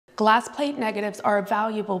Glass plate negatives are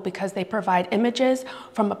valuable because they provide images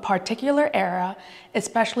from a particular era,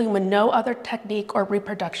 especially when no other technique or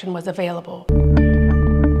reproduction was available.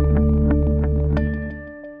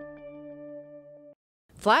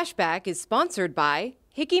 Flashback is sponsored by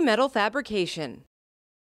Hickey Metal Fabrication.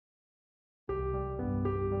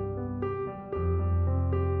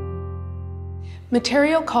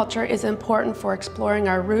 Material culture is important for exploring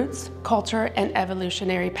our roots, culture, and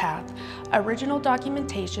evolutionary path. Original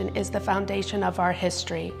documentation is the foundation of our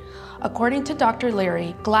history. According to Dr.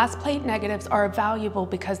 Leary, glass plate negatives are valuable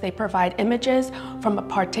because they provide images from a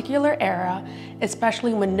particular era,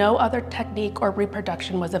 especially when no other technique or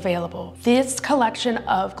reproduction was available. This collection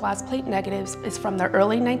of glass plate negatives is from the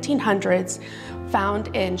early 1900s,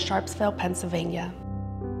 found in Sharpsville, Pennsylvania.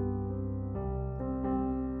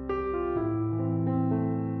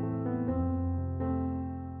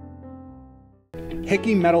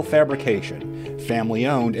 Hickey Metal Fabrication, family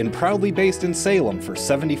owned and proudly based in Salem for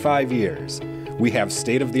 75 years. We have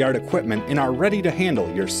state-of-the-art equipment and are ready to handle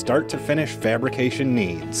your start-to-finish fabrication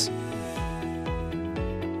needs.